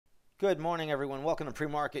Good morning, everyone. Welcome to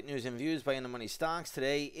Pre-Market News and Views by In the Money Stocks.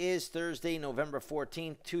 Today is Thursday, November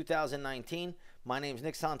 14th, 2019. My name is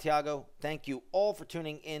Nick Santiago. Thank you all for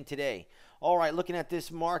tuning in today. All right, looking at this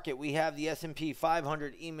market, we have the S&P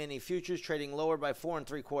 500 E-mini futures trading lower by 4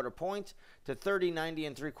 3/4 points to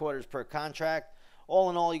 30.90 3/4 per contract. All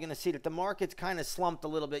in all, you're going to see that the market's kind of slumped a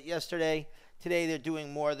little bit yesterday. Today, they're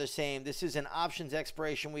doing more of the same. This is an options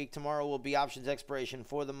expiration week. Tomorrow will be options expiration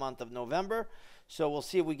for the month of November. So we'll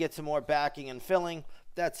see if we get some more backing and filling.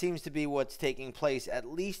 That seems to be what's taking place, at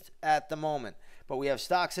least at the moment. But we have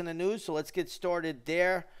stocks in the news, so let's get started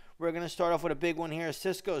there. We're going to start off with a big one here,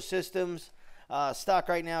 Cisco Systems. Stock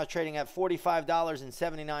right now trading at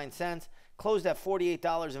 $45.79, closed at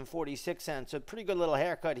 $48.46. So pretty good little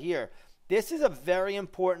haircut here. This is a very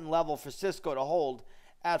important level for Cisco to hold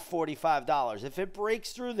at $45. If it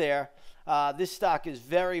breaks through there, this stock is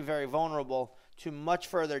very, very vulnerable to much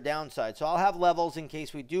further downside. So I'll have levels in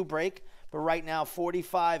case we do break, but right now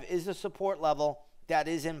 45 is the support level that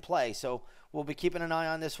is in play. So we'll be keeping an eye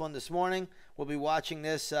on this one this morning. We'll be watching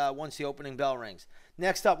this once the opening bell rings.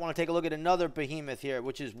 Next up, I want to take a look at another behemoth here,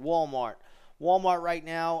 which is Walmart. Walmart right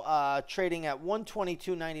now trading at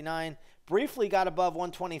 $122.99. Briefly got above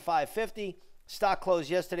 $125.50. Stock closed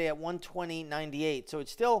yesterday at $120.98. So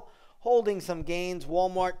it's still holding some gains.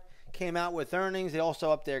 Walmart came out with earnings. They also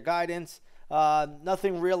upped their guidance.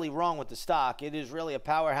 Nothing really wrong with the stock. It is really a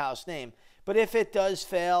powerhouse name. But if it does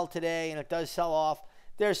fail today and it does sell off,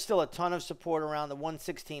 there's still a ton of support around the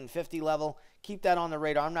 $116.50 level. Keep that on the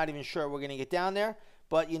radar. I'm not even sure we're going to get down there,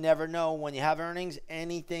 but you never know. When you have earnings,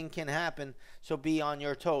 anything can happen, so be on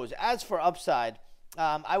your toes. As for upside,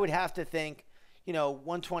 I would have to think,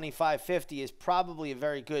 $125.50 is probably a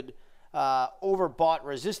very good overbought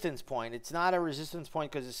resistance point. It's not a resistance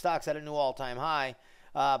point because the stock's at a new all-time high.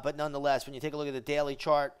 But nonetheless, when you take a look at the daily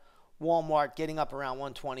chart, Walmart getting up around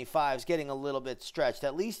 125 is getting a little bit stretched,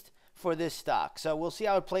 at least for this stock. So we'll see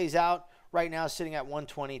how it plays out. Right now, sitting at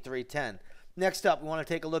 123.10. Next up, we want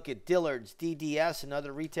to take a look at Dillard's, DDS,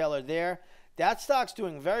 another retailer there. That stock's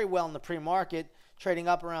doing very well in the pre-market, trading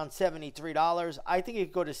up around $73. I think it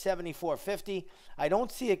could go to $74.50. I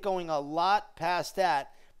don't see it going a lot past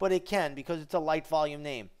that, but it can because it's a light volume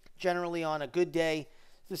name. Generally, on a good day,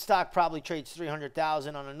 the stock probably trades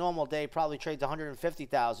 300,000. On a normal day, probably trades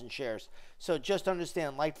 150,000 shares. So just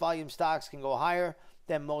understand, light volume stocks can go higher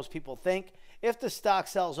than most people think. If the stock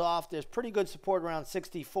sells off, there's pretty good support around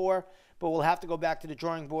 64, but we'll have to go back to the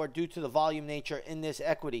drawing board due to the volume nature in this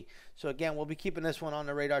equity. So again, we'll be keeping this one on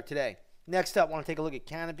the radar today. Next up, I want to take a look at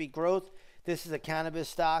Canopy Growth. This is a cannabis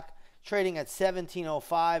stock trading at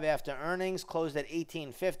 $17.05 after earnings, closed at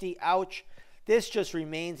 $18.50. Ouch. This just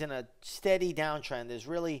remains in a steady downtrend. There's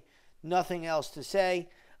really nothing else to say.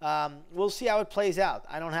 We'll see how it plays out.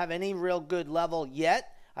 I don't have any real good level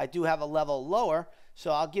yet. I do have a level lower,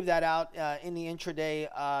 so I'll give that out in the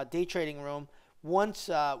intraday day trading room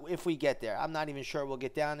once if we get there. I'm not even sure we'll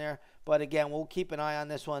get down there, but again, we'll keep an eye on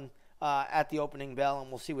this one at the opening bell,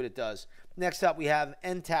 and we'll see what it does. Next up, we have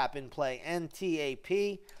NTAP in play,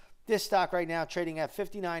 NTAP. This stock right now trading at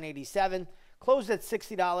 $59.87. Closed at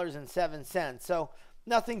 $60.07. So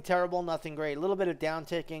nothing terrible, nothing great. A little bit of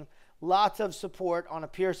downticking. Lots of support on a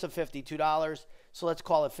Pierce of $52. So let's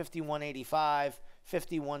call it $51.85,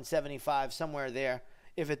 $51.75, somewhere there.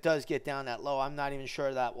 If it does get down that low, I'm not even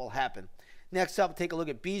sure that will happen. Next up, take a look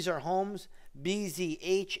at Beazer Homes.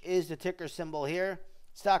 BZH is the ticker symbol here.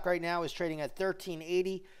 Stock right now is trading at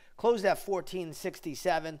 $13.80. Closed at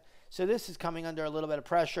 $14.67. So this is coming under a little bit of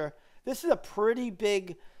pressure. This is a pretty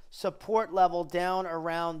big support level down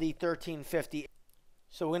around the $13.50.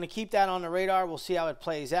 So we're going to keep that on the radar. We'll see how it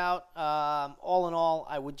plays out. All in all,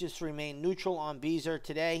 I would just remain neutral on Beazer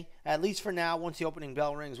today, at least for now. Once the opening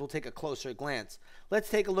bell rings, we'll take a closer glance. Let's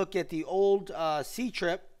take a look at the old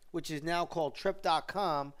C-Trip, which is now called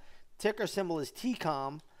Trip.com. Ticker symbol is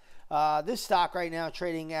TCOM. This stock right now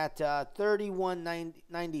trading at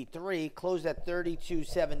 $31.93, closed at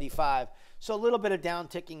 $32.75. So a little bit of down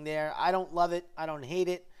ticking there. I don't love it. I don't hate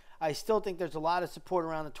it. I still think there's a lot of support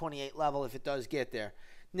around the 28 level if it does get there.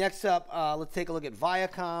 Next up, let's take a look at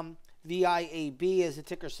Viacom. VIAB is the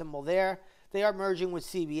ticker symbol there. They are merging with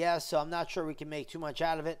CBS, so I'm not sure we can make too much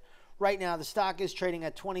out of it. Right now, the stock is trading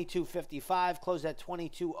at $22.55, closed at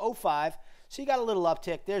 $22.05. So you got a little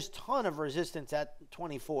uptick. There's a ton of resistance at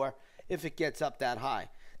 24 if it gets up that high.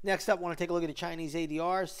 Next up, I want to take a look at the Chinese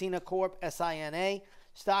ADR, Sina Corp, SINA.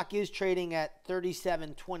 Stock is trading at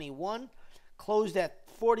 $37.21, closed at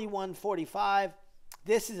 $41.45.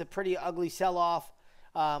 This is a pretty ugly sell-off.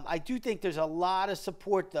 I do think there's a lot of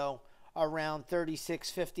support, though, around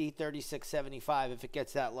 36.50, 36.75 if it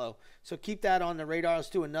gets that low. So keep that on the radar. Let's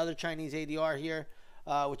do another Chinese ADR here,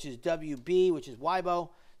 which is WB, which is Weibo.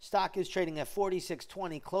 Stock is trading at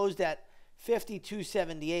 46.20, closed at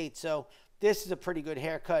 52.78. So this is a pretty good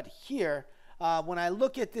haircut here. When I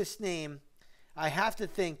look at this name, I have to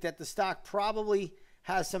think that the stock probably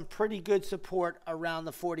has some pretty good support around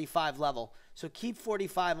the 45 level. So keep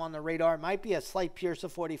 45 on the radar. It might be a slight pierce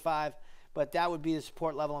of 45, but that would be the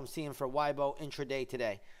support level I'm seeing for Weibo intraday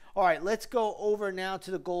today. All right, let's go over now to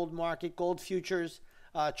the gold market. Gold futures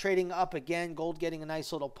trading up again. Gold getting a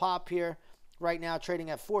nice little pop here. Right now trading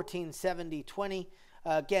at 1470.20.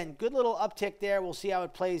 Again, good little uptick there. We'll see how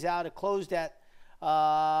it plays out. It closed at,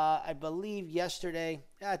 I believe, yesterday.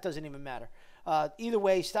 It doesn't even matter. Either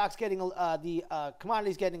way, stock's getting, the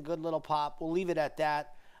commodity's getting a good little pop. We'll leave it at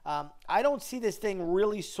that. I don't see this thing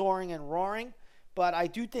really soaring and roaring, but I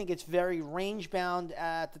do think it's very range-bound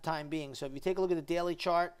at the time being. So if you take a look at the daily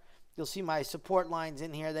chart, you'll see my support lines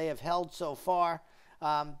in here. They have held so far.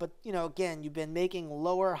 But, you know, again, you've been making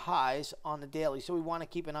lower highs on the daily, so we want to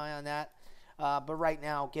keep an eye on that. But right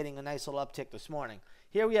now, getting a nice little uptick this morning.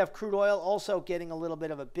 Here we have crude oil also getting a little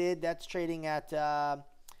bit of a bid. That's trading at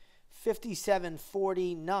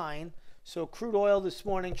 57.49. So crude oil this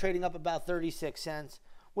morning trading up about 36 cents.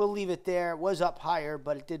 We'll leave it there. It was up higher,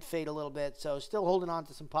 but it did fade a little bit. So still holding on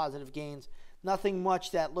to some positive gains. Nothing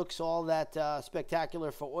much that looks all that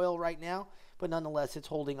spectacular for oil right now, but nonetheless, it's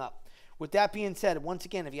holding up. With that being said, once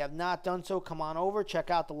again, if you have not done so, come on over.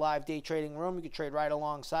 Check out the live day trading room. You can trade right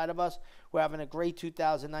alongside of us. We're having a great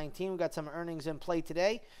 2019. We've got some earnings in play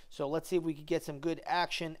today. So let's see if we can get some good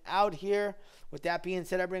action out here. With that being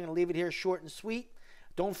said, I'm going to leave it here short and sweet.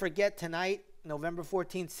 Don't forget tonight, November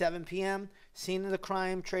 14th, 7 p.m., Scene of the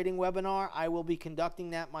Crime trading webinar. I will be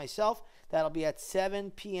conducting that myself. That'll be at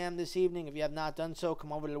 7 p.m. this evening. If you have not done so,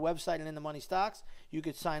 come over to the website and In the Money Stocks. You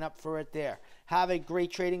could sign up for it there. Have a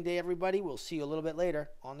great trading day, everybody. We'll see you a little bit later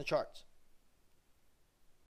on the charts.